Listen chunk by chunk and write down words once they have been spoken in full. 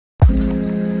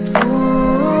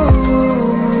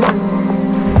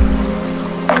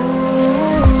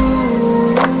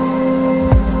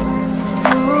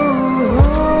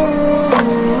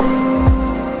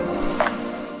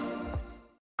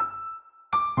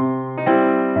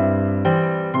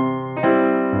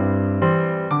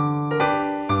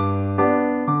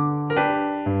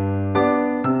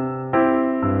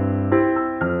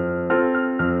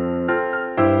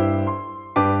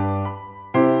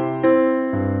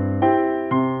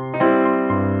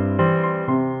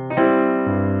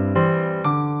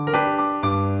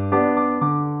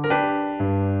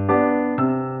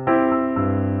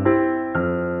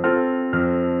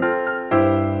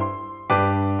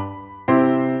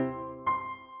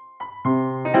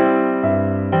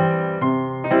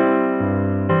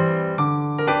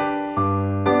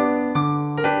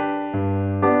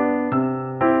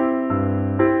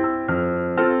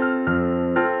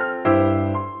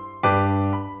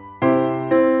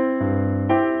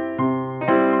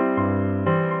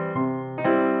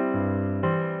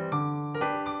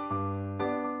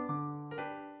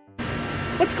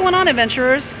going on,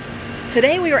 adventurers?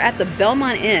 Today we are at the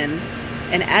Belmont Inn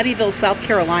in Abbeville, South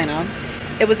Carolina.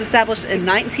 It was established in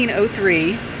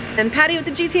 1903. And Patty with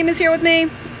the G team is here with me.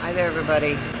 Hi there,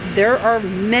 everybody. There are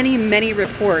many, many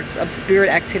reports of spirit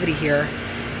activity here.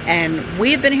 And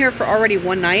we have been here for already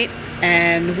one night,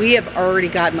 and we have already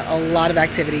gotten a lot of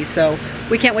activity. So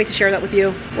we can't wait to share that with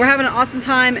you. We're having an awesome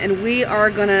time, and we are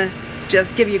gonna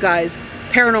just give you guys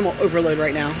paranormal overload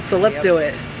right now. So let's do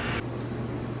it.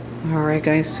 Alright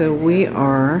guys, so we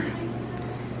are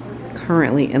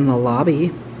currently in the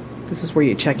lobby. This is where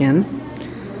you check in.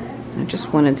 I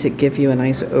just wanted to give you a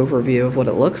nice overview of what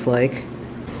it looks like.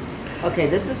 Okay,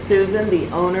 this is Susan, the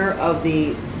owner of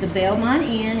the Belmont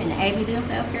Inn in Abbeville,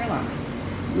 South Carolina.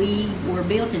 We were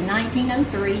built in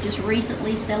 1903, just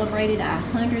recently celebrated our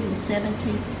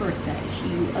 117th birthday.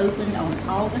 She opened on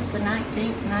August the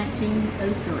 19th,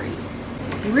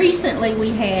 1903. Recently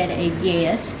we had a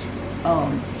guest.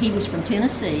 He was from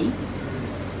Tennessee.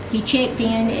 He checked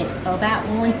in at about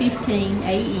 1:15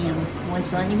 a.m. one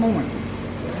Sunday morning.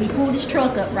 He pulled his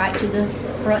truck up right to the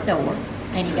front door,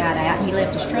 and he got out and he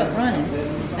left his truck running.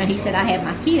 And he said, I have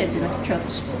my kids in the truck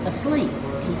asleep.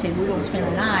 He said, we're going to spend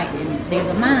the night, and there's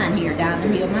a mine here,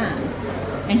 Diamond Hill Mine.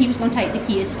 And he was going to take the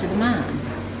kids to the mine.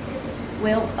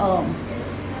 Well,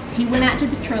 he went out to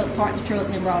the truck, parked the truck,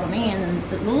 and then brought them in. And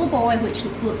the little boy, which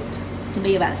looked to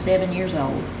be about 7 years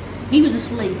old, he was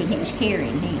asleep and he was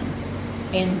carrying him.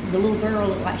 And the little girl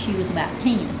looked like she was about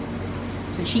 10.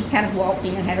 So she kind of walked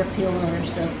in, had her pillow and her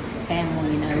stuffed animal,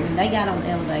 you know, and they got on the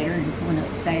elevator and went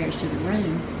upstairs to the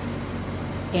room.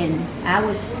 And I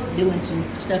was doing some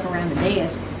stuff around the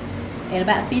desk. And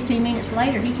about 15 minutes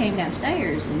later, he came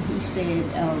downstairs and he said,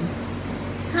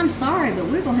 I'm sorry, but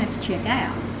we're going to have to check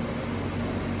out.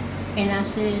 And I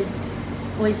said,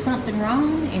 well, is something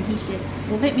wrong? And he said,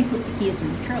 well, let me put the kids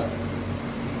in the truck.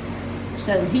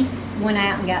 So he went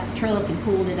out and got the truck and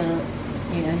pulled it up,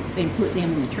 you know, and put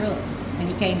them in the truck. And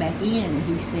he came back in and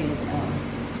he said,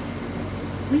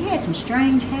 we had some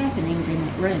strange happenings in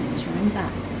that room. It was room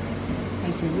 5.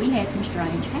 He said, we had some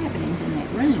strange happenings in that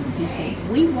room. He said,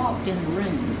 we walked in the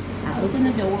room. I opened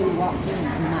the door, we walked in,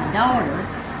 and my daughter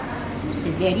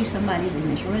said, Daddy, somebody's in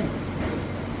this room.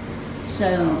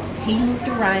 So he looked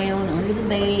around under the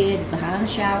bed, behind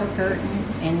the shower curtain,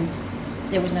 and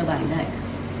there was nobody there.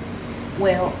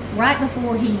 Well, right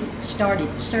before he started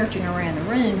searching around the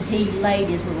room, he laid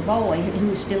his little boy, who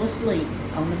was still asleep,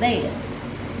 on the bed.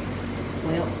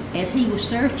 Well, as he was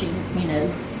searching, you know,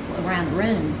 around the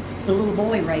room, the little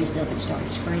boy raised up and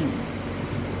started screaming,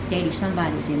 Daddy,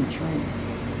 somebody's in this room.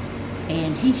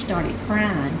 And he started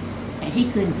crying, and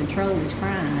he couldn't control his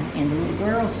crying, and the little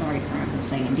girl started crying,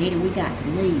 saying, Daddy, we got to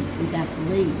leave, we got to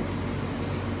leave.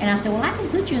 And I said, well, I can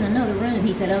put you in another room.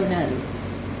 He said, oh no,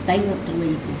 they want to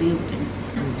leave the building.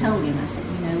 I told him, I said,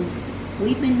 you know,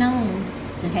 we've been known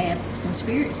to have some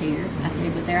spirits here. I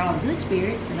said, but they're all good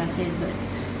spirits. And I said, but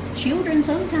children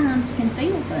sometimes can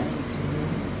feel things.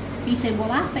 He said,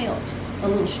 well, I felt a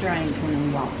little strange when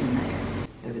we walked in there.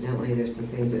 Evidently, there's some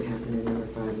things that happen in number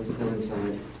 5. Let's go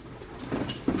inside.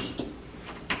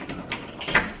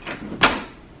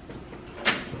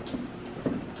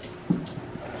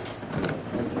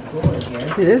 It's nice and cool in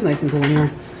here. It is nice and cool in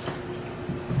here.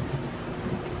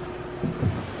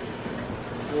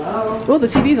 Hello? Oh, the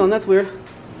TV's on. That's weird.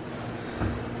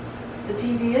 The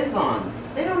TV is on.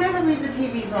 They don't ever leave the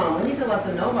TVs on. We need to let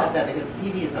them know about that because the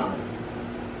TV is on.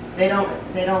 They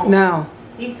don't. No.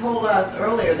 He told us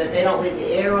earlier that they don't leave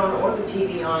the air on or the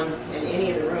TV on in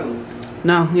any of the rooms.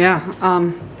 No, yeah.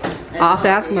 I'll have to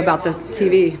ask him about the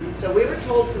TV. So we were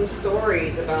told some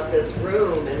stories about this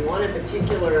room, and one in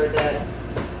particular that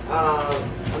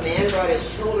a man brought his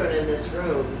children in this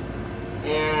room,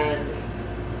 and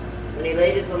when he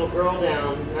laid his little girl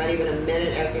down, not even a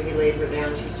minute after he laid her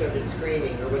down, she started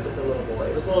screaming. Or was it the little boy?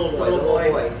 It was the little boy. The little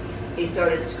boy. He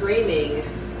started screaming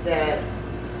that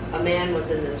a man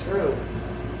was in this room.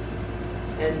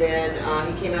 And then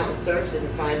he came out and searched,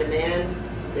 didn't find a man.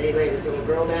 Then he laid his little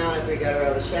girl down after he got her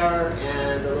out of the shower,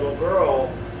 and the little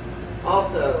girl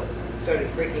also started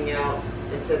freaking out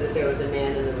and said that there was a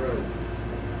man in the room.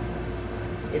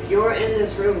 If you're in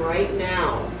this room right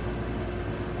now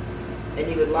and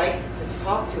you would like to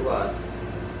talk to us,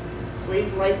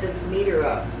 please light this meter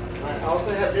up. I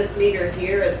also have this meter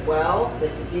here as well,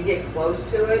 that if you get close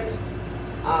to it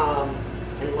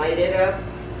and light it up,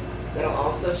 that'll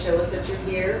also show us that you're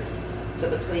here. So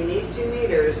between these 2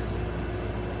 meters,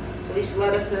 please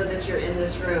let us know that you're in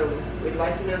this room. We'd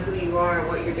like to know who you are and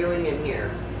what you're doing in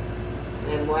here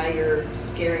and why you're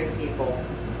scaring people.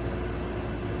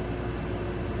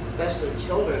 Especially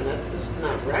children. That's just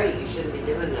not right. You shouldn't be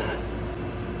doing that.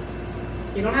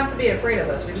 You don't have to be afraid of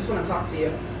us. We just want to talk to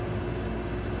you.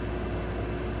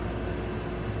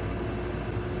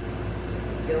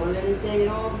 Feeling anything at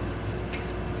all?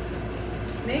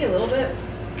 Maybe a little bit.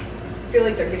 I feel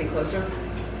like they're getting closer.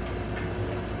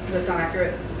 Does that sound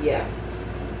accurate? Yeah.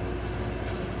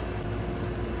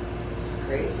 It's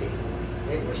crazy.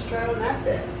 Maybe we should try it on that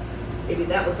bed. Maybe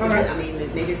that was the Okay. bed. I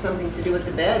mean, maybe something to do with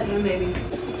the bed. Yeah, maybe.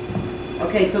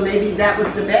 Okay, so maybe that was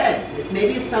the bed.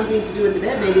 Maybe it's something to do with the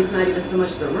bed. Maybe it's not even so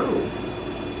much the room.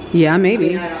 Yeah, I maybe.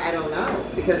 mean, I don't know.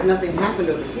 Because nothing happened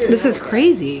over here. This is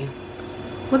crazy.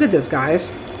 Look at this,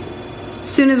 guys. As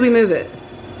soon as we move it.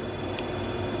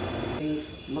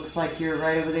 Looks like you're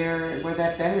right over there where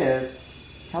that bed is.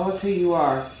 Tell us who you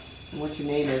are and what your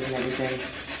name is and everything.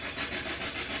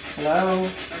 Hello?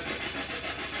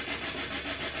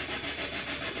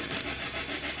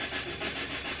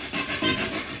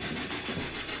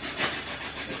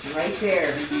 It's right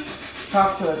there.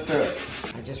 Talk to us through it.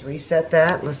 I just reset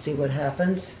that. Let's see what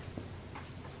happens.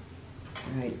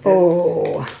 All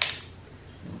right.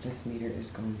 This meter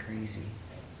is going crazy.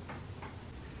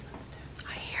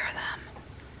 I hear them.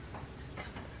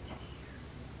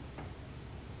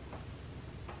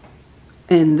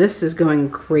 And this is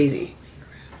going crazy.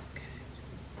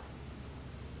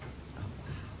 Oh,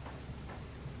 wow.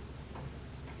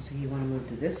 So you want to move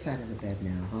to this side of the bed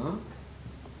now, huh?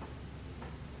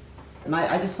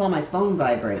 I just saw my phone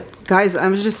vibrate. Guys, I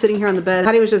was just sitting here on the bed.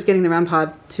 Patty was just getting the Rem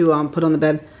Pod to put on the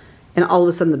bed. And all of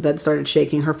a sudden the bed started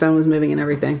shaking. Her phone was moving and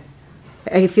everything.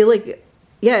 I feel like,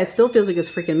 yeah, it still feels like it's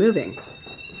freaking moving.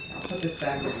 I'll put this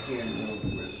back over here in the middle of the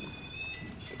room.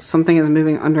 Something is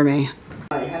moving under me.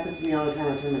 It happens to me all the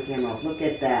time. I turn my camera off. Look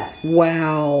at that.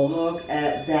 Wow. Look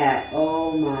at that.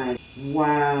 Oh my.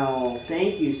 Wow.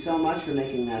 Thank you so much for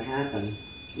making that happen.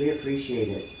 We appreciate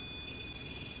it.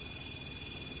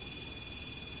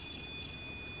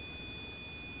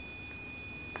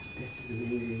 This is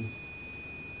amazing.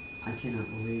 I cannot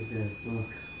believe this. Look.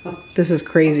 This is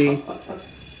crazy.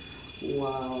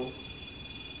 Wow.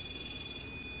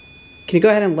 Can you go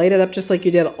ahead and light it up just like you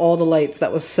did all the lights?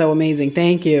 That was so amazing.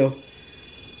 Thank you.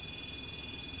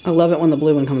 I love it when the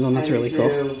blue one comes on. That's really cool.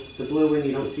 The blue one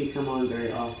you don't see come on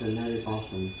very often. That is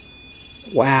awesome.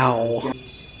 Wow.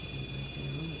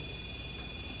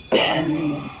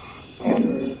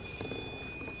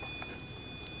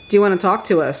 Do you want to talk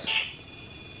to us?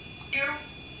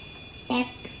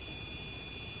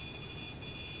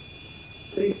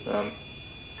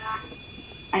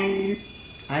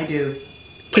 I do.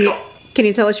 Can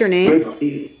you tell us your name?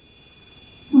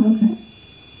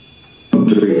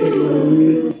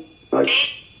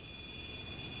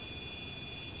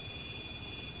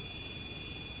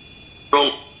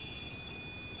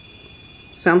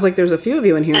 Sounds like there's a few of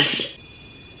you in here.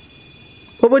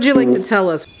 What would you like to tell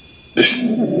us?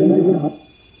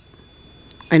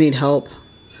 I need help.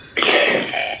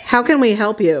 How can we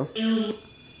help you?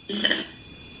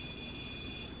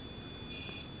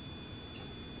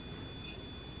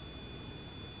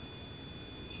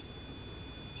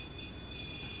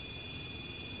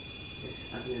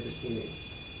 I've never seen it.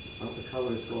 All the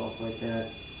colors go off like that.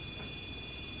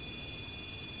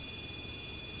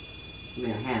 I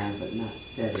mean, I have, but not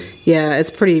steady. Yeah, it's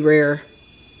pretty rare.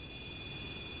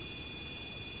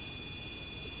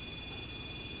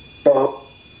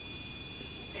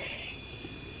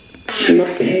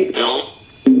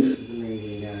 This is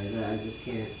amazing, guys. I just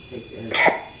can't take the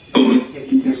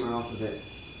camera off of it.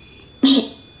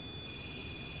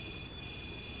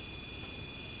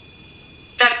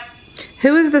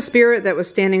 Who is the spirit that was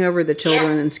standing over the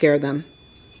children and scared them?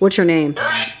 What's your name?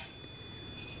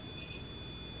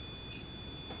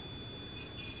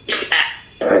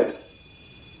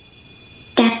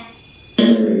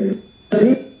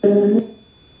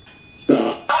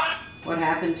 What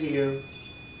happened to you?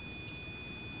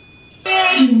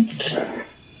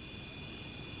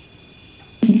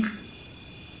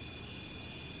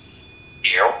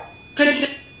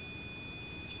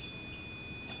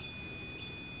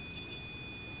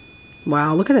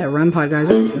 Wow, look at that Rem Pod, guys.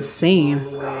 That's insane.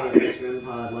 No way, this Rem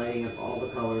Pod lighting up all the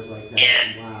colors like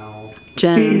that. Wow.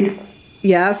 Jen.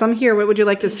 Yes, I'm here. What would you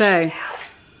like to say?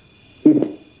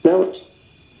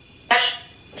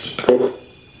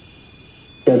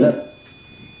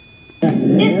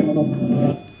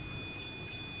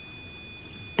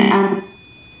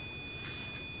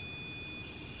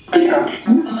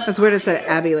 That's weird it said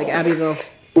Abbey, like Abbeville.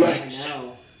 I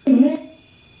know.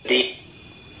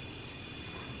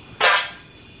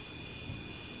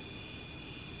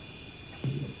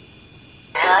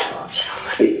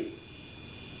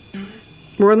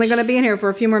 We're only going to be in here for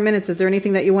a few more minutes. Is there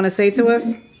anything that you want to say to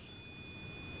us?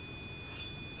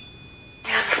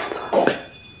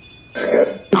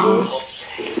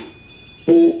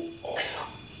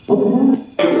 You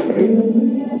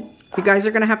guys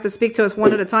are going to have to speak to us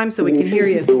one at a time so we can hear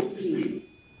you.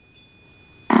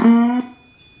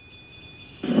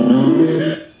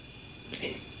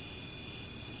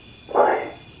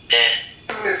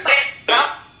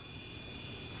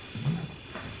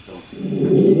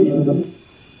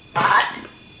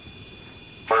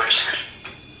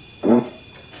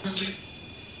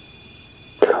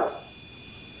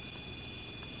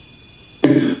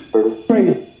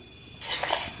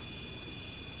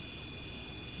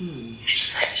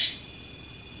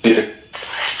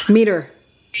 Meter.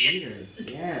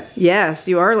 Yes. Yes,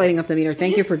 you are lighting up the meter.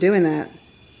 Thank you for doing that.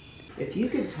 If you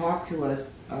could talk to us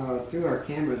through our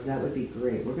cameras, that would be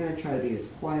great. We're going to try to be as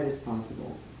quiet as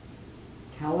possible.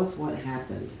 Tell us what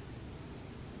happened.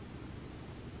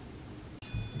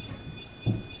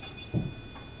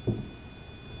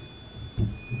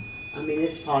 I mean,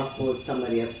 it's possible it's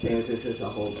somebody upstairs. This is a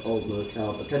whole old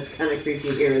motel, but that's kind of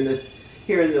creepy hearing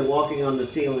the walking on the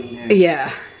ceiling there.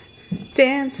 Yeah.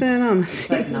 Dancing on the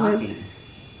ceiling. It's like knocking.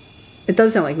 It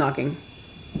does sound like knocking.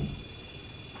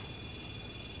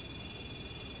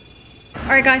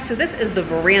 Alright guys, so this is the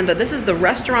veranda. This is the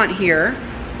restaurant here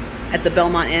at the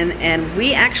Belmont Inn, and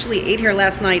we actually ate here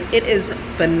last night. It is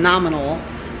phenomenal.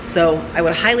 So I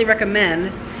would highly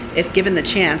recommend, if given the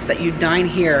chance, that you dine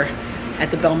here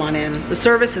at the Belmont Inn. The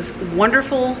service is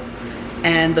wonderful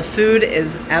and the food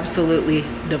is absolutely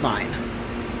divine.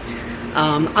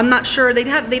 I'm not sure, they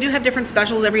do have different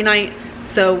specials every night.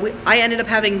 So I ended up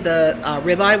having the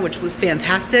ribeye, which was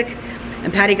fantastic,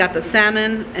 and Patty got the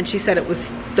salmon, and she said it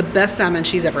was the best salmon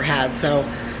she's ever had. So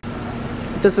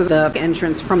this is the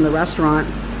entrance from the restaurant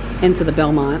into the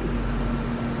Belmont.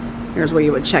 Here's where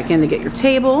you would check in to get your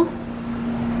table.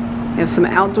 We have some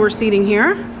outdoor seating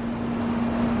here.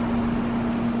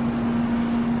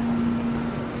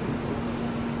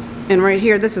 And right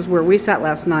here, this is where we sat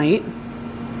last night.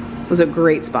 It was a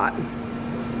great spot.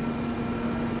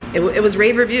 It was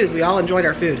rave reviews. We all enjoyed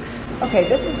our food. Okay,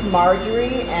 this is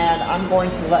Marjorie, and I'm going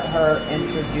to let her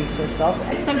introduce herself.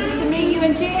 It's so good to meet you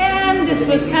and Jen. This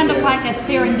was kind of like a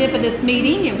serendipitous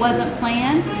meeting. It wasn't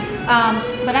planned.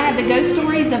 But I have the ghost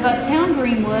stories of Uptown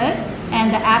Greenwood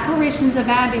and the apparitions of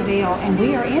Abbeville. And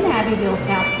we are in Abbeville,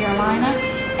 South Carolina.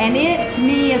 And it, to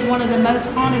me, is one of the most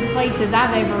haunted places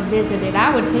I've ever visited.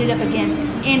 I would put it up against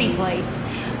any place.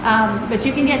 But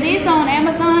you can get these on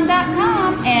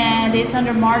Amazon.com, and it's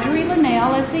under Marjorie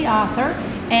Linnell as the author.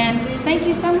 And thank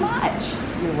you so much.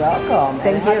 You're welcome.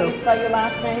 Thank and how you. do you spell your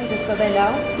last name, just so they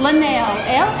know? Linnell,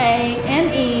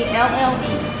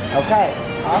 L-A-N-E-L-L-E. Okay,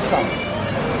 awesome.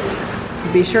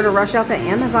 Be sure to rush out to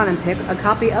Amazon and pick a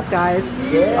copy up, guys,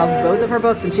 of both of her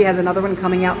books. And she has another one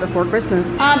coming out before Christmas.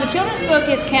 The children's book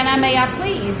is Can I May I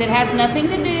Please? It has nothing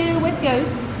to do with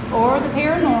ghosts or the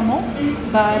paranormal,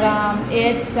 but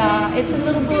it's a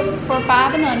little book for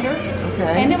 5 and under.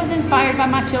 Okay. And it was inspired by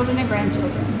my children and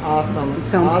grandchildren. Awesome. It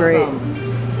sounds awesome. great.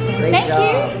 Great Thank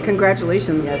job. you.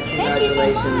 Congratulations. Yes, Thank you so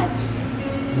congratulations.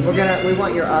 We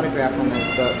want your autograph on those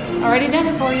books. Already done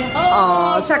it for you.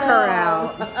 Oh, check her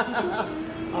out.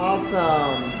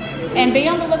 Awesome. And be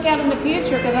on the lookout in the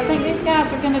future, because I think these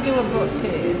guys are going to do a book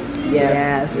too.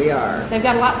 Yes, we are. They've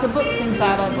got lots of books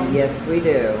inside of them. Yes, we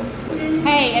do.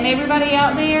 Hey, and everybody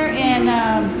out there in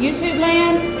YouTube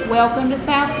land, welcome to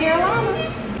South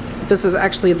Carolina. This is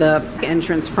actually the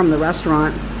entrance from the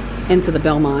restaurant into the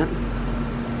Belmont.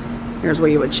 Here's where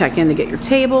you would check in to get your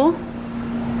table. We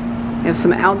have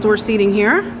some outdoor seating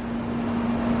here.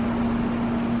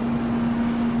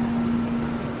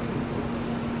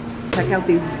 Check out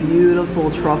these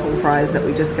beautiful truffle fries that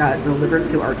we just got delivered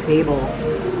to our table.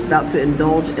 About to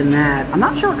indulge in that. I'm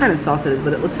not sure what kind of sauce it is,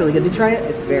 but it looks really good. Did you try it?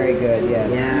 It's very good, yes.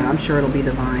 Yeah, I'm sure it'll be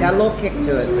divine. Got a little kick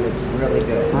to it, but it's really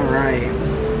good. All right.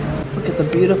 Look at the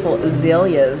beautiful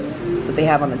azaleas that they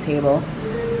have on the table.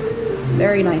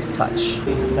 Very nice touch. These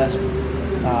are the best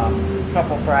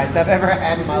truffle fries I've ever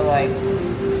had in my life.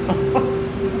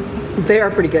 They are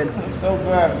pretty good. So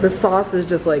good. The sauce is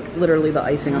just like literally the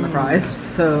icing on the fries.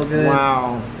 So good.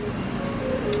 Wow.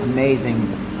 Amazing.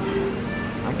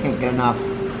 I can't get enough.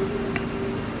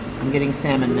 I'm getting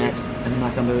salmon next. I'm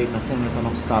not going to eat my salmon if I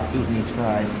don't stop eating these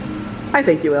fries. I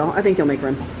think you will. I think you'll make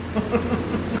room.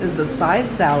 This is the side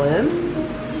salad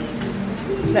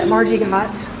that Margie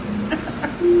got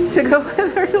to go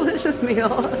with her delicious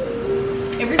meal.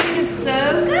 Everything is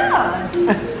so good.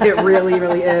 It really,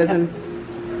 really is. And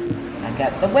I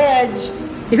got the wedge.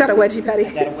 you got a wedgie, Patty?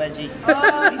 I got a wedgie.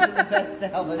 Oh. These are the best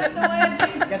salads. That's a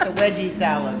wedgie. Got the wedgie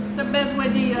salad. It's the best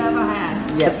wedgie you ever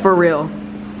had. Yes. For real.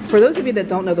 For those of you that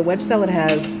don't know, the wedge salad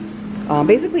has,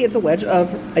 basically it's a wedge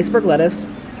of iceberg lettuce,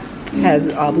 has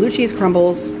blue cheese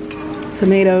crumbles,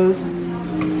 tomatoes.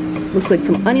 Looks like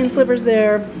some onion slivers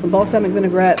there, some balsamic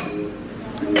vinaigrette,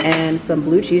 and some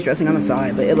blue cheese dressing on the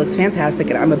side. But it looks fantastic,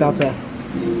 and I'm about to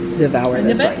devour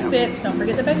this right now. And the bacon bits, don't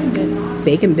forget the bacon bits.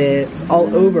 Bacon bits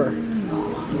all over.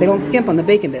 They don't skimp on the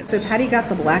bacon bits. So Patty got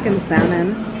the blackened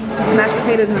salmon, mashed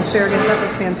potatoes and asparagus. That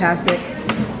looks fantastic.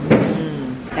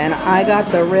 And I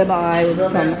got the ribeye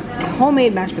with some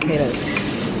homemade mashed potatoes.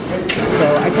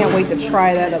 So I can't wait to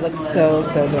try that. That looks so,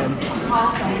 so good.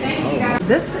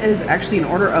 This is actually an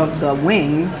order of the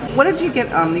wings. What did you get?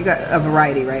 You got a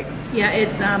variety, right? Yeah,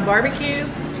 it's barbecue,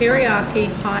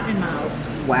 teriyaki, hot and mild.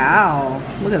 Wow,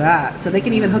 look at that. So they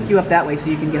can even hook you up that way so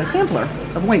you can get a sampler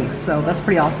of wings. So that's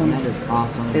pretty awesome. That is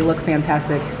awesome. They look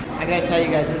fantastic. I gotta tell you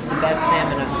guys, this is the best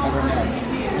salmon I've ever had.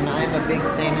 And I'm a big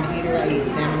salmon eater. I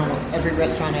eat salmon almost every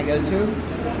restaurant I go to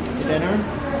for dinner.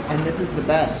 And this is the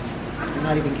best. I'm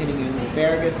not even kidding you. And the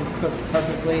asparagus is cooked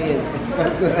perfectly. It's so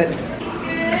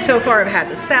good. So far I've had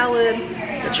the salad,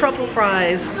 the truffle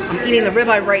fries. I'm eating the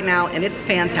ribeye right now and it's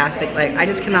fantastic. Like, I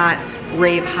just cannot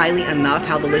rave highly enough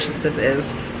how delicious this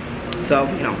is. So,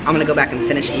 you know, I'm gonna go back and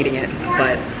finish eating it.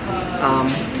 But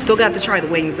still got to try the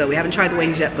wings though. We haven't tried the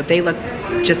wings yet, but they look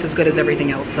just as good as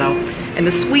everything else. So, and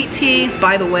the sweet tea,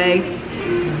 by the way,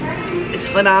 is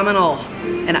phenomenal.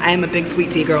 And I am a big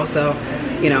sweet tea girl, so,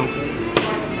 you know,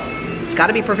 it's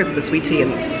gotta be perfect with the sweet tea,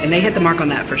 and they hit the mark on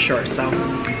that for sure. So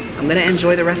I'm gonna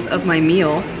enjoy the rest of my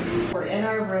meal. We're in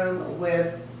our room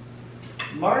with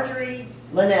Marjorie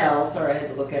Linnell. Sorry, I had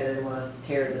to look at it. I didn't want to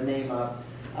tear the name up.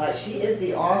 She is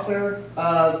the author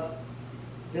of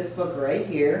this book right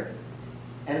here,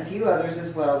 and a few others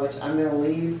as well, which I'm going to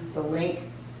leave the link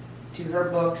to her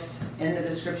books in the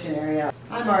description area.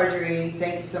 Hi Marjorie,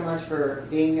 thank you so much for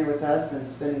being here with us and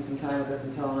spending some time with us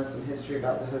and telling us some history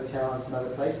about the hotel and some other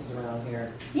places around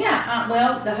here. Yeah,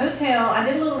 well, the hotel, I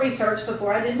did a little research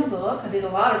before I did my book. I did a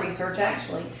lot of research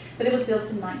actually, but it was built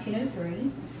in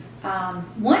 1903.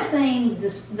 One thing,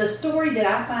 the story that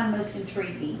I find most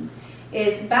intriguing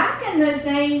is back in those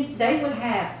days, they would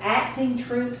have acting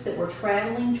troops that were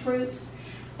traveling troops,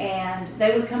 and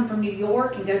they would come from New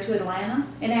York and go to Atlanta.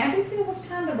 And Abbeville was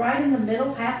kind of right in the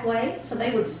middle, halfway, so they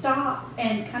would stop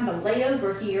and kind of lay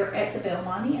over here at the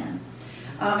Belmont Inn.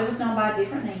 It was known by a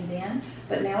different name then,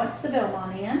 but now it's the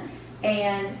Belmont Inn.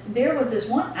 And there was this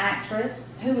one actress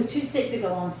who was too sick to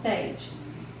go on stage.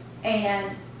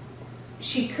 And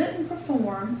she couldn't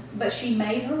perform, but she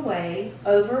made her way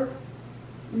over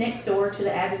next door to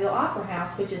the Abbeville Opera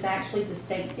House, which is actually the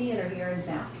State Theater here in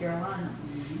South Carolina.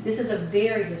 This is a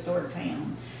very historic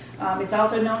town. It's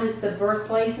also known as the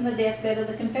birthplace and the deathbed of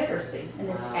the Confederacy, and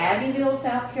it's Abbeville,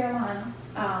 South Carolina.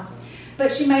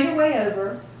 But she made her way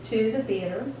over to the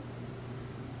theater,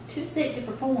 too sick to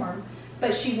perform,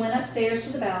 but she went upstairs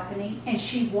to the balcony and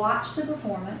she watched the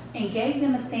performance and gave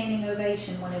them a standing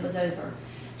ovation when it was over.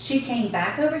 She came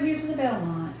back over here to the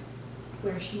Belmont,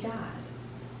 where she died.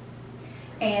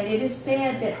 And it is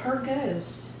said that her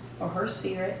ghost, or her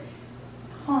spirit,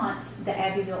 haunts the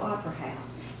Abbeville Opera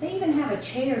House. They even have a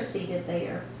chair seated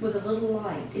there with a little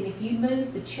light. And if you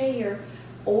move the chair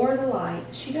or the light,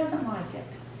 she doesn't like it.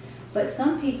 But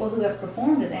some people who have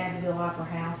performed at the Abbeville Opera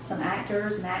House, some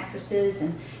actors and actresses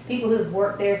and people who have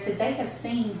worked there, said they have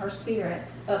seen her spirit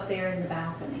up there in the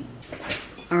balcony.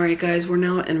 All right, guys, we're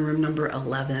now in room number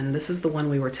 11. This is the one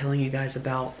we were telling you guys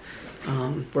about,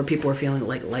 where people were feeling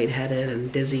like lightheaded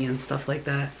and dizzy and stuff like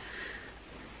that.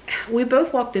 We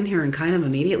both walked in here and kind of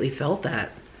immediately felt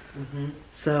that.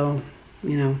 So,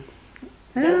 you know.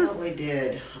 Definitely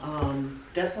did.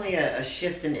 Definitely a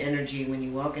shift in energy when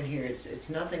you walk in here. It's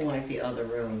nothing like the other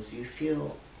rooms. You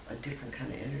feel a different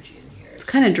kind of energy in here. It's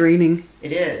kind of draining.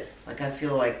 It is. Like, I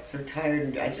feel like so tired,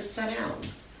 and I just sat down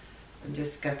and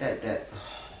just got that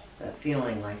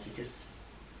feeling like you just,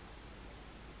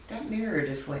 that mirror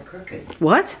just went crooked.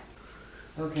 What?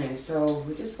 Okay, so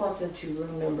we just walked into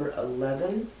room number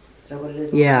 11. Is that what it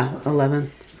is? Yeah,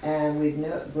 11. And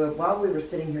while we were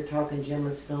sitting here talking, Jim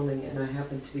was filming, and I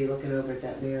happened to be looking over at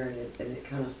that mirror, and it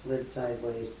kind of slid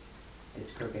sideways.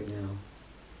 It's crooked now.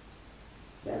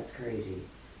 That's crazy.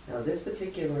 Now, this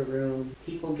particular room,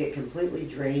 people get completely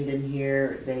drained in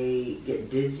here. They get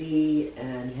dizzy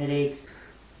and headaches.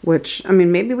 Which, I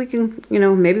mean, maybe we can, you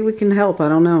know, maybe we can help. I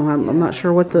don't know. I'm not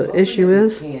sure what the issue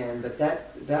is. But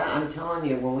that I'm telling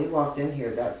you, when we walked in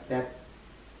here, that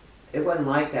it wasn't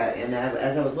like that. And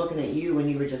as I was looking at you when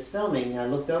you were just filming, I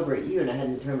looked over at you, and I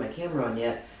hadn't turned my camera on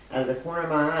yet. Out of the corner of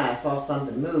my eye, I saw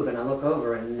something move, and I look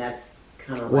over, and that's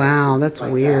kind of wow, like, that's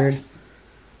like weird. That.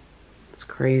 That's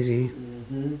crazy.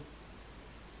 Wow.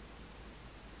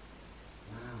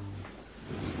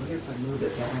 What if I move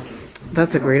it back?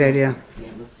 That's a great idea. Yeah,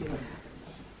 let's see what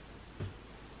happens.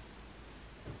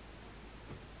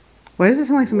 Why does it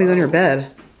sound like somebody's on your bed?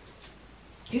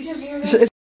 Did you just hear that? It's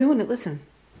doing it, listen.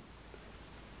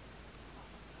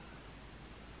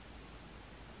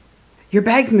 Your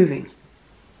bag's moving.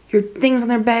 Your things on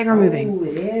their bag are moving. Oh,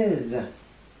 it is. What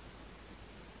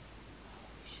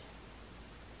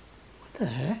the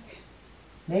heck?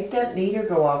 Make that meter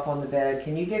go off on the bed.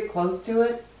 Can you get close to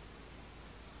it?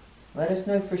 Let us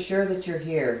know for sure that you're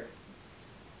here.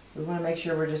 We want to make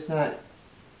sure we're just not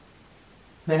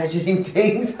imagining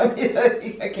things. I mean,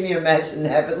 can you imagine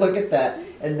that? But look at that.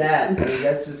 And that. I mean,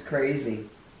 that's just crazy.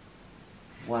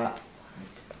 Wow.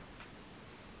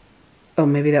 Oh,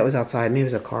 maybe that was outside. Maybe it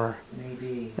was a car.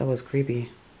 Maybe. That was creepy.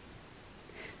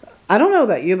 I don't know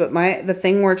about you, but the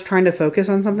thing where it's trying to focus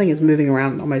on something is moving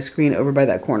around on my screen over by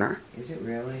that corner. Is it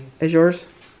really? Is yours?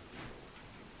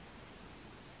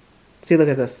 See, look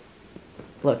at this.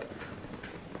 Look.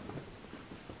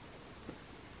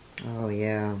 Oh,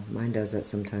 yeah. Mine does that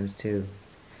sometimes, too.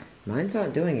 Mine's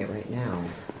not doing it right now.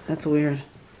 That's weird.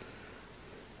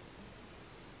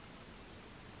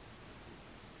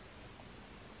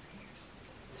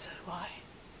 So do I.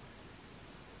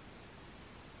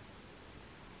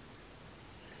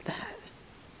 What is that?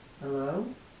 Hello?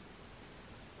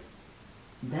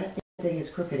 That thing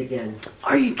is crooked again.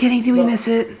 Are you kidding? Did we miss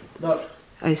it? Look.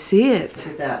 I see it. Look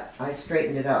at that. I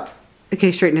straightened it up.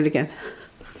 Okay, straighten it again.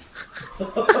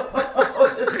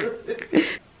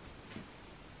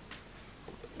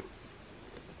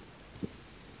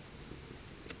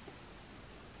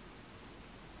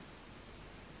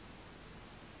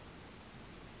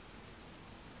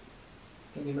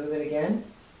 Can you move it again?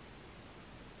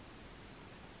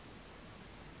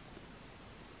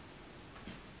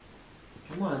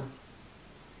 Come on.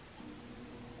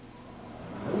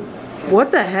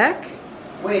 What the heck?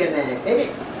 Wait a minute. They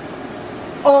didn't.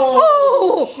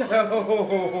 Oh!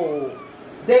 Show.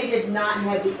 They did not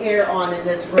have the air on in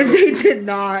this room. They did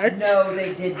not. No,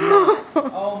 they did not.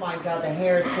 Oh my God, the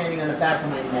hair is standing on the back of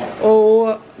my neck.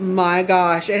 Oh my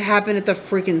gosh. It happened at the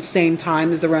freaking same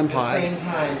time as the Rem At the Pod. same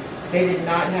time. They did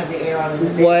not have the air on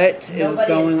in the What is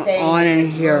going on in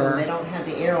this here? room. They don't have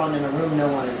the air on in a room no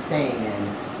one is staying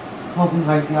in. Oh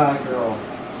my God, girl.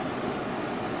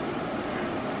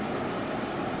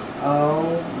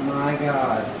 Oh my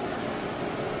God.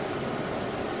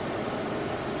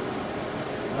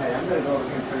 Alright, I'm gonna go over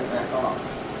here and turn it back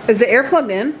off. Is the air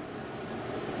plugged in?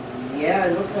 Yeah,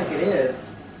 it looks like it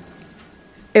is.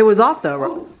 It was off though.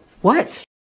 Oh. What?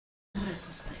 I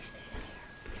saw somebody standing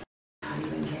there. Not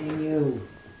even kidding you.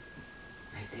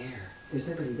 Right there. There's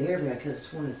nobody there, but I could have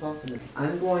sworn I saw somebody.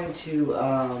 I'm going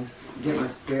to get my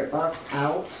spirit box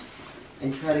out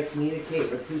and try to communicate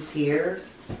with who's here.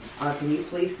 Can you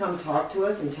please come talk to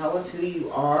us and tell us who you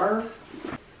are?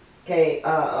 Okay,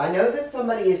 I know that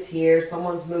somebody is here.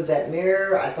 Someone's moved that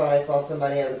mirror. I thought I saw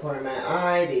somebody out of the corner of my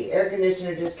eye. The air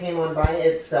conditioner just came on by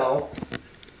itself.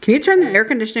 Can you turn the air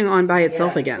conditioning on by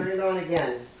itself again? Turn it on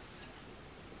again.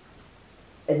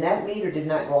 And that meter did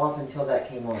not go off until that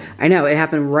came on. I know, it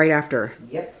happened right after.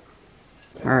 Yep.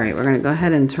 Alright, we're going to go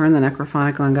ahead and turn the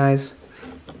necrophonic on, guys.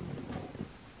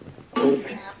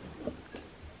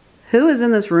 Who is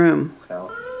in this room?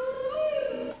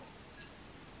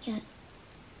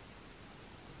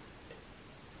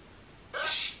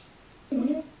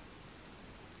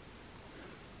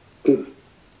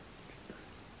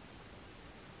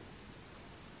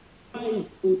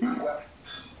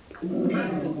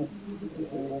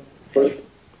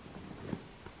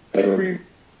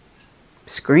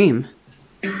 Scream.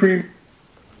 Oh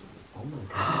my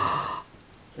God.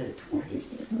 Said it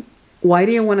twice. Why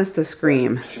do you want us to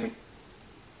scream?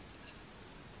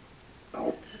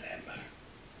 Ooh,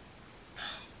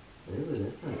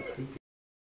 that's not creepy.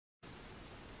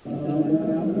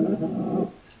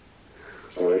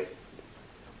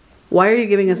 Why are you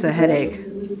giving us a headache?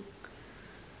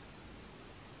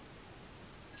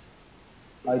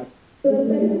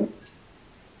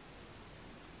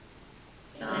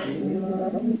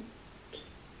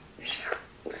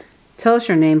 Tell us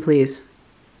your name, please.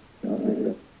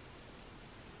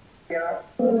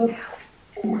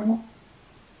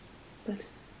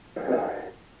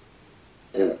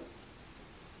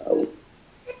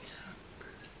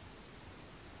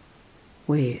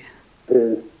 Wait.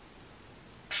 I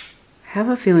have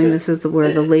a feeling this is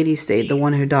where the lady stayed, the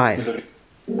one who died.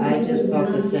 I just thought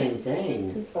the same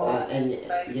thing.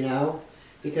 And, you know,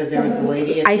 because there was the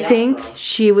lady at I the think opera.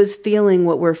 she was feeling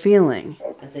what we're feeling.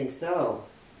 I think so.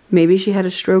 Maybe she had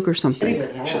a stroke or She something.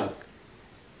 would have.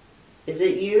 Is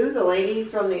it you, the lady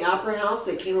from the opera house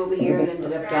that came over here and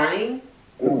ended up dying?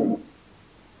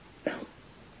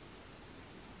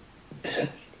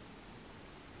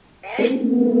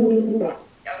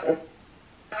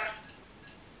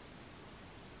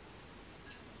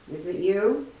 Is it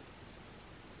you?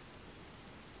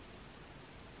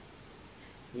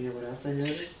 You know what else I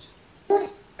noticed?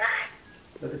 Look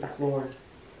at the floor.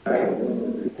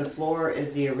 The floor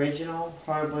is the original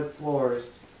hardwood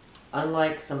floors,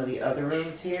 unlike some of the other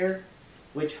rooms here,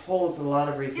 which holds a lot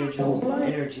of residual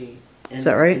energy. Is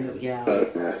that right? Yeah.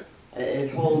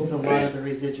 It holds a lot of the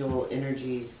residual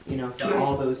energies, you know, from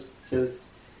all those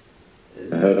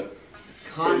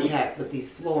contact with these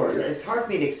floors. It's hard for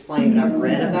me to explain, but I've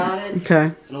read about it.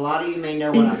 Okay. And a lot of you may know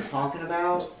what I'm talking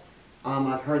about.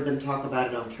 I've heard them talk about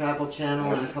it on Travel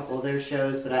Channel and a couple of their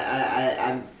shows, but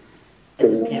I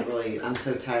just can't really, I'm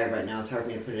so tired right now, it's hard for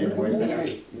me to put it into words, but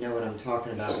I know what I'm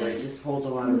talking about, where it just holds a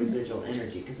lot of residual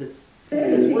energy, because it's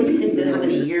what you think that how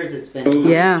many years it's been.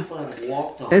 Yeah. People have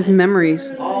walked on As it. memories.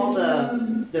 All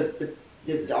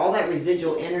all that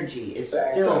residual energy is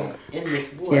still in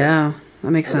this wood. Yeah,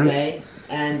 that makes sense. Okay?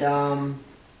 And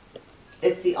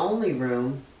it's the only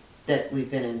room that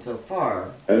we've been in so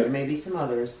far. There may be some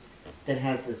others that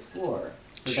has this floor.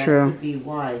 So that True. could be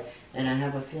why. And I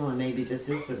have a feeling maybe this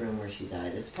is the room where she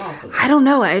died. It's possible. I don't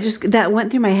know. That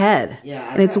went through my head. Yeah,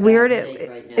 I've And it's got that weird. vague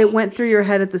right now. It went through your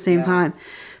head at the same Yeah. time.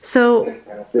 So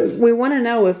we want to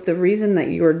know if the reason that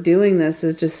you are doing this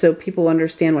is just so people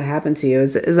understand what happened to you.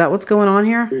 Is that what's going on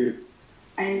here?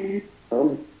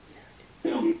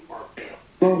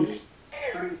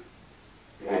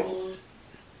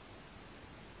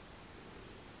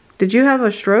 Did you have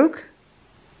a stroke?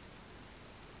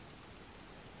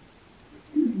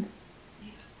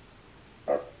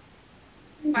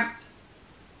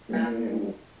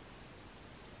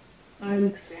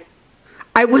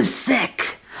 I was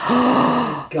sick.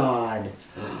 God.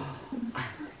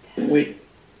 Wait.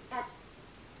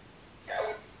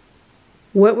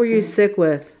 What were you sick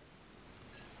with?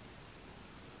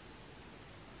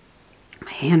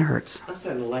 My hand hurts. I'm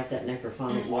starting to like that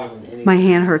necrophonic more than anything. My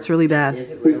hand hurts really bad. Is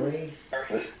it really?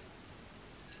 It's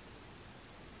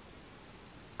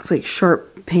like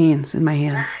sharp pains in my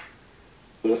hand.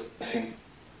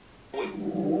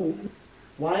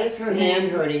 Why is her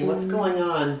hand hurting? What's going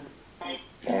on?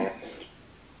 I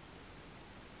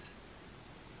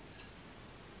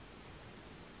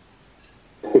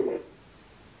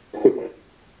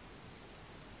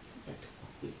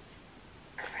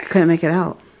couldn't make it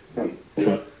out.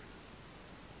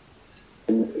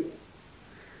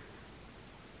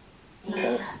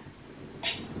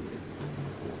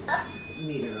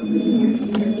 Meter over here.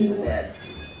 Here's the bed.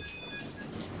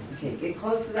 Okay, get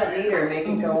close to that meter and make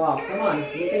it go off. Come on, you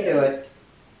can do it.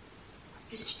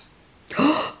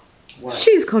 What?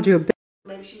 She just called you a bitch.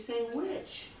 Maybe she's saying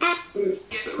witch.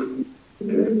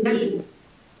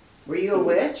 Were you a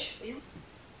witch?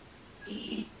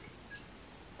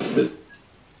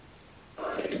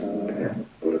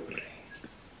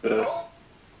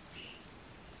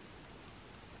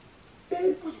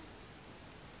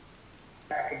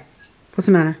 What's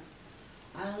the matter?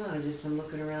 I don't know. I'm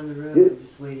looking around the room. I'm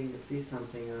just waiting to see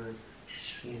something, or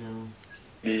you know.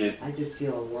 I just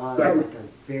feel a lot of like a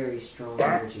very strong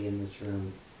energy in this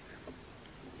room.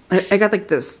 I got like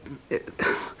this.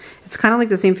 It's kind of like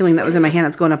the same feeling that was in my hand.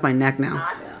 It's going up my neck now.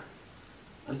 Yeah.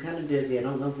 I'm kind of dizzy. I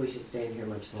don't know if we should stay in here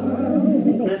much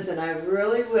longer. Listen, I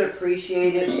really would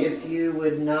appreciate it if you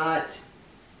would not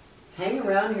hang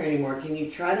around here anymore. Can you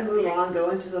try to move on, go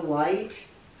into the light?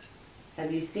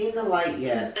 Have you seen the light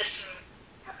yet?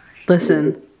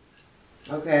 Listen,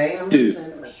 Okay, I'm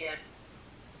listening.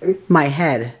 my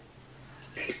head.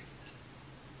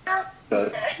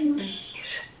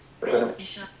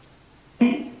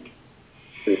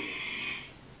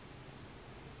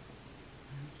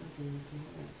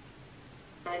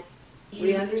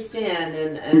 We understand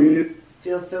and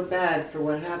feel so bad for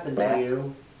what happened to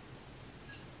you.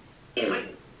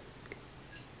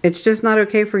 It's just not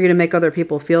okay for you to make other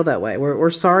people feel that way. We're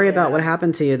sorry about what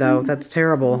happened to you, though. That's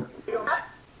terrible.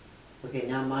 Okay,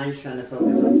 now mine's trying to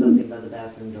focus on something by the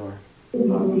bathroom door.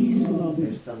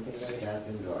 There's something by the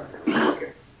bathroom door.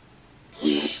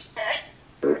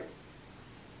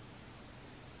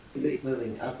 It's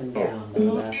moving up and down by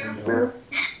the bathroom door.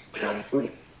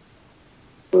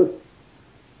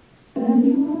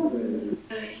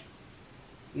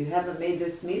 You haven't made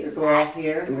this meter go off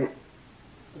here.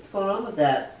 What's going on with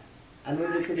that? I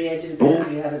moved it to the edge of the bed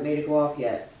and you haven't made it go off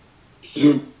yet.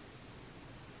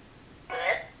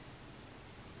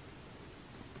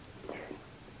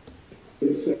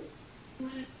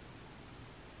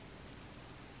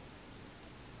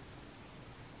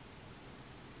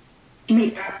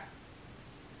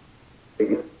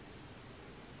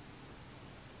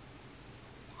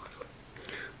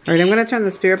 All right, I'm going to turn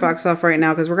the spirit box off right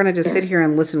now because we're going to just sit here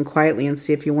and listen quietly and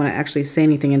see if you want to actually say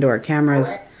anything into our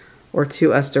cameras. or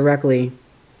to us directly.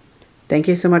 Thank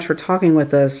you so much for talking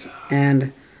with us,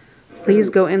 and please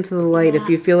go into the light if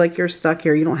you feel like you're stuck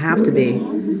here. You don't have to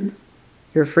be.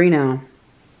 You're free now.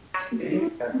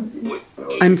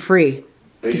 I'm free.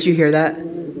 Did you hear that?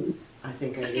 I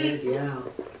think I did, yeah.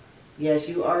 Yes,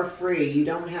 you are free. You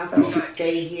don't have to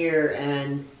stay here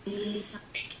and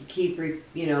keep,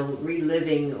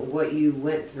 reliving what you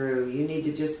went through. You need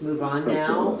to just move on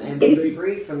now and be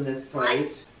free from this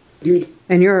place.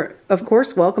 And you're, of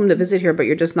course, welcome to visit here, but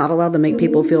you're just not allowed to make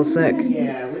people feel sick.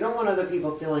 Yeah, we don't want other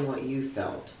people feeling what you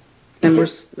felt. And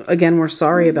we're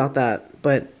sorry about that,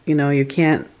 but, you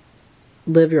can't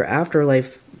live your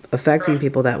afterlife affecting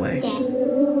people that way.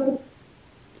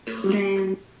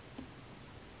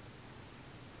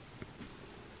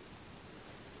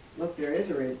 Look, there is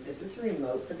is this a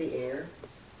remote for the air?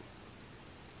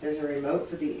 There's a remote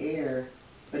for the air,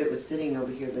 but it was sitting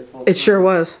over here this whole time. It sure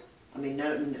was. I mean,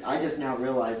 I just now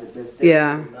realized that there's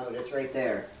Yeah. a remote. It's right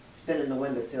there. It's been in the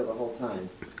windowsill the whole time.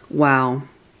 Wow.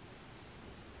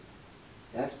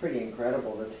 That's pretty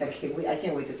incredible. I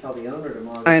can't wait to tell the owner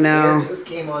tomorrow. I know. The air just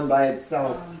came on by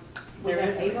itself. We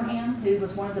have Abraham, who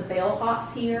was one of the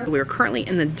bellhops here. We're currently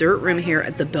in the dirt room here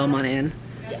at the Belmont Inn.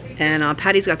 And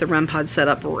Patty's got the Rem Pod set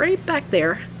up right back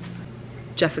there.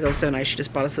 Jessica was so nice. She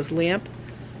just brought us this lamp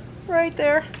right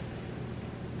there.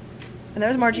 And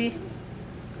there's Margie.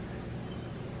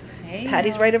 Hey,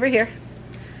 Patty's right over here.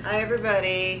 Hi,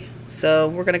 everybody. So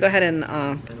we're going to go ahead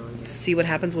and see what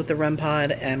happens with the Rem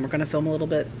Pod. And we're going to film a little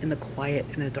bit in the quiet,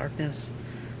 in the darkness.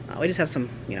 We just have some,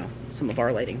 some of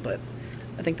our lighting. But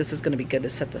I think this is going to be good to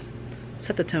set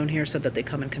the tone here so that they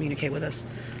come and communicate with us.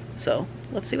 So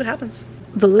let's see what happens.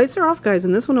 The lights are off, guys,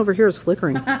 and this one over here is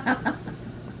flickering. We were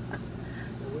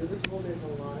told there's a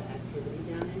lot of activity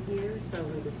down in here, so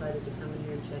we decided to come in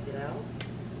here and check it out.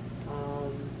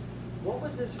 What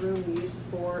was this room used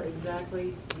for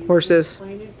exactly? You Horses.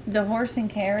 explain it? The horse and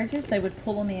carriages, they would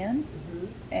pull them in, Mhm.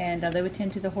 and they would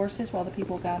tend to the horses while the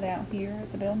people got out here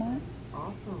at the Belmont.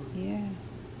 Awesome. Yeah.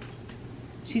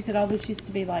 She said all this used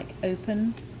to be like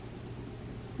open,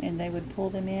 and they would pull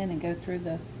them in and go through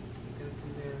the, Go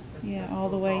through there. That's yeah, so all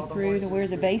the cool. way All the through to where horses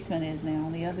the through. basement is now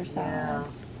on the other Yeah. side.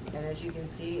 And as you can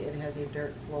see, it has a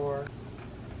dirt floor.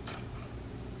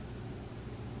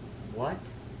 What?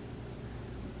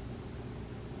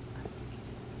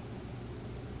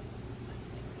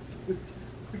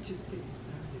 We're just getting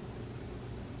started.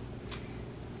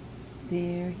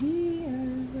 They're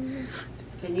here.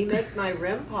 Can you make my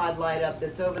Rem Pod light up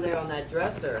that's over there on that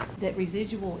dresser? That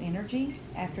residual energy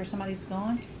after somebody's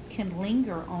gone can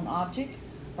linger on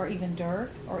objects or even dirt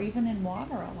or even in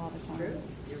water a lot of True.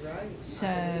 times. You're right. So,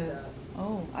 I believe that.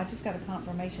 oh, I just got a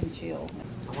confirmation chill.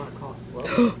 I want to call it.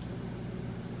 Whoa.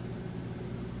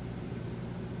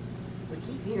 We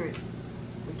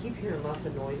keep hearing lots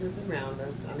of noises around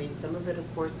us. I mean, some of it,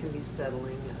 of course, can be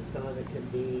settling. Some of it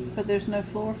could be. But there's no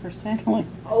floor for settling.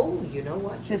 Oh, you know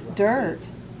what? You're Just right. dirt.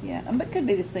 Yeah, but it could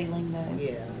be the ceiling though.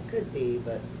 Yeah, it could be,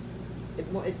 but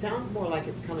it sounds more like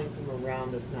it's coming from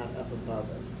around us, not up above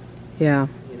us. Yeah.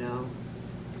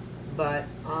 But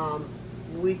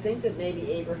we think that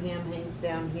maybe Abraham hangs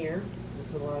down here.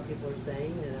 That's what a lot of people are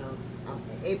saying.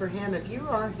 Abraham, if you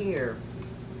are here,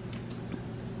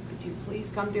 could you please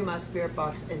come through my spirit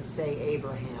box and say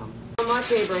Abraham? How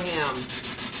much, Abraham?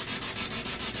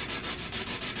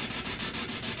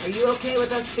 Are you okay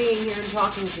with us being here and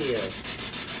talking to you?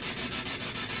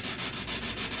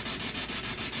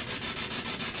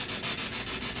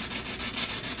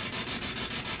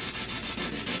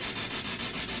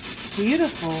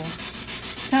 Beautiful.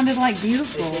 Sounded like They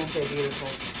beautiful. did say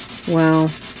beautiful. Wow.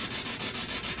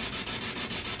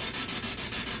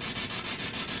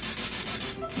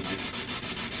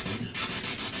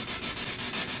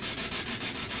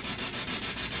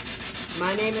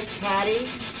 My name is Patty,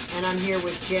 and I'm here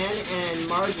with Jen and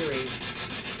Marjorie.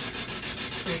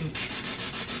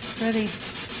 Pretty.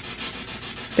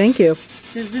 Thank you.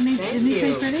 Didn't he Thank say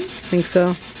you. pretty? Think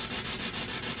so.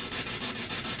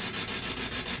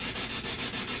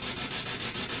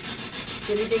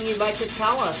 Anything you'd like to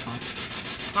tell us?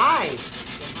 Hi.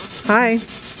 Hi.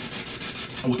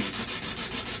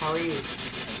 How are you?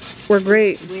 We're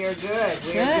great. We are good.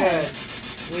 We are Good. good.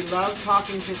 We love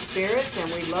talking to spirits,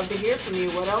 and we'd love to hear from you.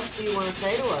 What else do you want to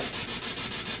say to us?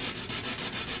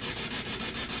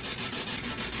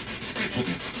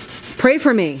 Pray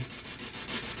for me.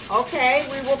 Okay,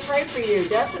 we will pray for you,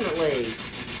 definitely.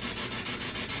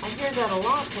 I hear that a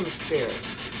lot from spirits.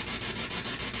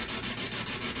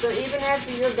 So even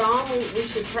after you're gone, we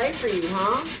should pray for you,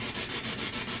 huh?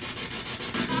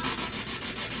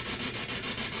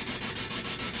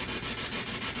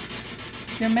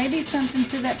 There may be something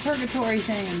to that purgatory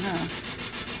thing, huh?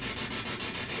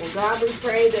 Well, God, we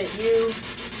pray that you...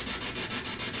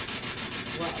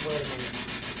 What? Wait a minute.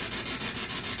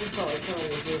 This probably someone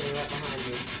was moving right behind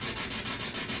you.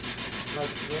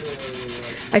 Like,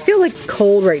 literally. I feel like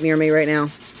cold right near me right now.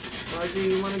 Margie,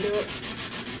 you want to do it?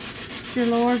 Dear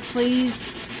Lord, please.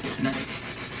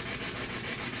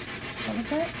 What was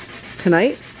that?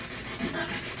 Tonight?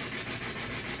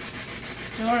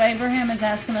 The Lord Abraham is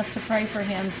asking us to pray for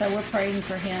him, so we're praying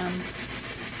for him.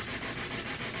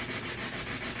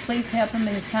 Please help him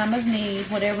in his time of need,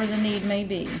 whatever the need may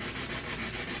be.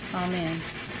 Amen.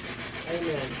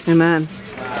 Amen. Amen.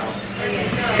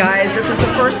 Guys, this is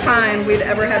the first time we've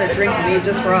ever had a drink made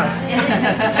just for us.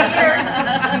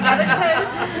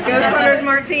 Ghost Hunters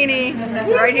Martini,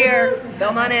 right here,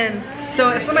 Belmont Inn. So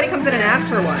if somebody comes in and asks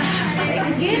for one,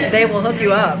 they will hook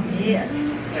you up. Yes.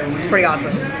 It's pretty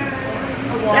awesome.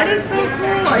 That is so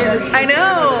cool. I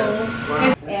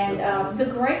know. And the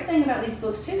great thing about these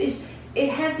books too is it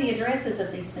has the addresses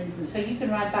of these things, and so you can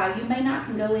ride by. You may not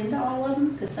can go into all of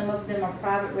them because some of them are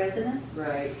private residents.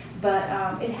 Right. But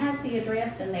it has the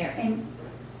address in there, and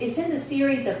it's in the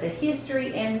series of the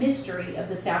history and mystery of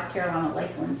the South Carolina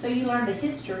Lakeland. So you learn the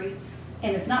history,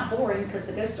 and it's not boring because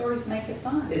the ghost stories make it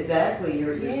fun. Exactly.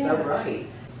 You're Yeah. so right.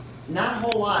 Not a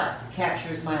whole lot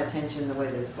captures my attention the way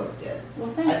this book did.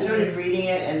 Well, thank I you. started reading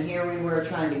it, and here we were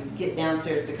trying to get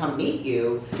downstairs to come meet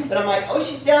you. But I'm like, oh,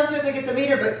 she's downstairs, I get to meet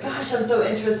her. But gosh, I'm so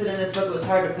interested in this book, it was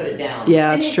hard to put it down.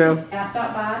 Yeah, And it's true. just- I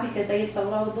stopped by because they had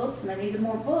sold all the books and they needed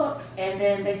more books, and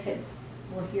then they said,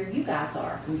 well, here you guys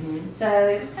are. Mm-hmm. So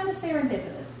it was kind of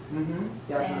serendipitous. Mm-hmm.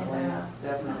 Definitely. And,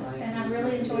 Definitely. And I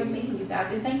really enjoyed meeting you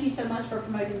guys, and thank you so much for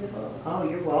promoting the book. Oh,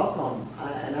 you're welcome.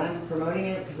 And I'm promoting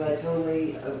it because I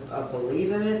totally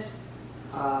believe in it,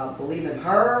 believe in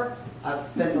her. I've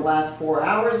spent the last 4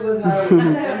 hours with her. We've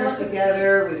had dinner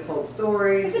together. We've told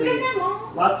stories. Has it been that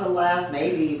long? Lots of laughs,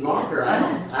 maybe longer. I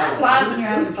don't. Time flies when you're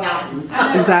having who's fun. counting?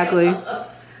 I know. Exactly.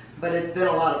 But it's been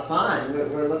a lot of fun.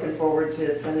 We're looking forward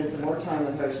to spending some more time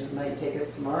with her. She might take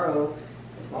us tomorrow,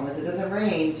 as long as it doesn't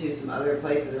rain, to some other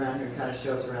places around here and kind of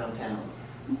show us around town.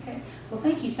 Okay. Well,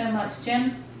 thank you so much,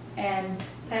 Jim and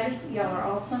Patty. Y'all are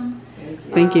awesome. Thank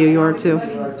you. Thank you. You are I'll be too.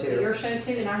 promoting You are too. Your show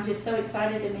too, and I'm just so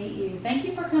excited to meet you. Thank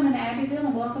you for coming to Abbeville,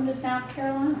 and welcome to South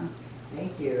Carolina.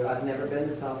 Thank you. I've never been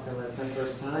to South Carolina. It's my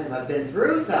first time. I've been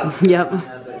through South Yep.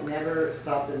 Carolina, but never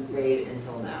stopped and stayed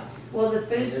until now. Well, the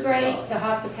food's This is great, awesome. the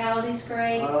hospitality's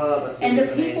great, Oh, the food and the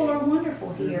is people amazing. are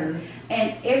wonderful here. Mhm.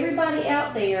 And everybody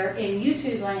out there in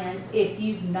YouTube land, if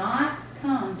you've not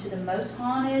come to the most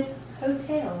haunted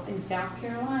hotel in South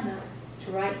Carolina, it's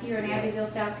right here in Yeah. Abbeville,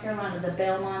 South Carolina, the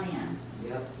Belmont Inn.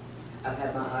 Yep. I've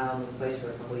had my eye on this place for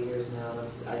a couple of years now, and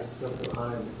I just feel so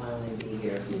honored to finally be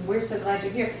here. We're so glad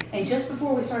you're here. And just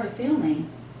before we started filming,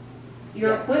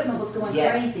 your Yeah. equipment was going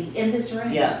Yes. crazy in this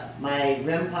room. Yeah, my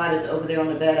Rem Pod is over there on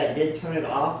the bed. I did turn it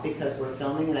off because we're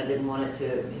filming and I didn't want it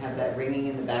to have that ringing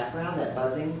in the background, that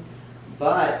buzzing.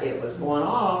 But it was going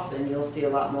off, and you'll see a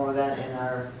lot more of that in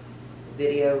our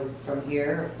video from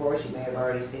here. Of course, you may have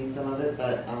already seen some of it,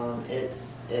 but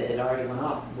it already went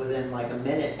off within like a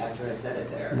minute after I said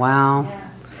it there. Wow.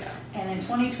 Yeah. And in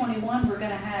 2021, we're going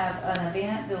to have an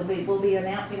event that we'll be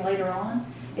announcing later on.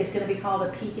 It's going to be called a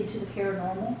Peek into the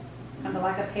Paranormal, kind of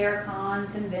like a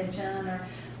Paracon convention or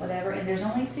whatever. And there's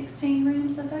only 16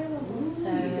 rooms available. Ooh, So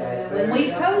you guys when better we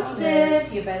jump post on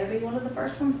it, you better be one of the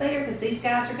first ones there because these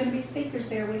guys are going to be speakers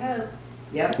there, we hope.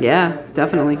 Yep. Yeah, we're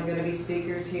definitely. going to be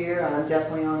speakers here. I'm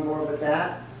definitely on board with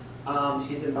that.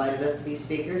 She's invited us to be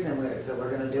speakers, and so we're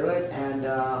going to do it. And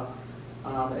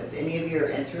if any of you are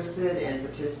interested in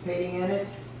participating in it,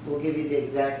 we'll give you the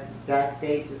exact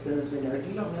dates as soon as we know.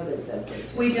 You don't know the exact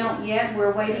dates. We don't yet.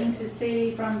 We're waiting to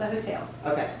see from the hotel.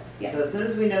 Okay. Yeah. So as soon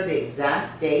as we know the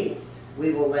exact dates,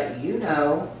 we will let you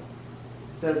know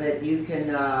so that you can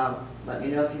let me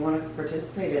know if you want to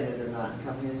participate in it or not and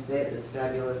come here and stay at this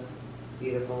fabulous,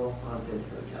 beautiful, haunted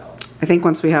hotel. I think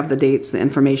once we have the dates, the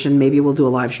information, maybe we'll do a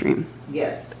live stream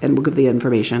Yes, and we'll give the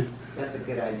information. that's a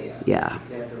good idea. Yeah.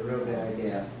 That's a real good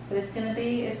idea. But it's going to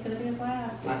be a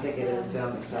blast. I think it It's, is too.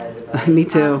 I'm excited about it. Me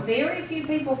too. Very few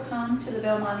people come to the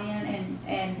Belmont Inn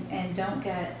and don't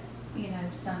get,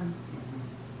 some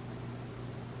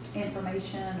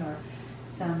information or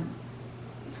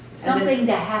something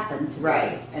to happen to them.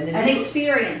 Right. And then An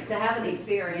experience, to have an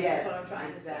experience Yes, is what I'm trying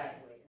to say. exactly.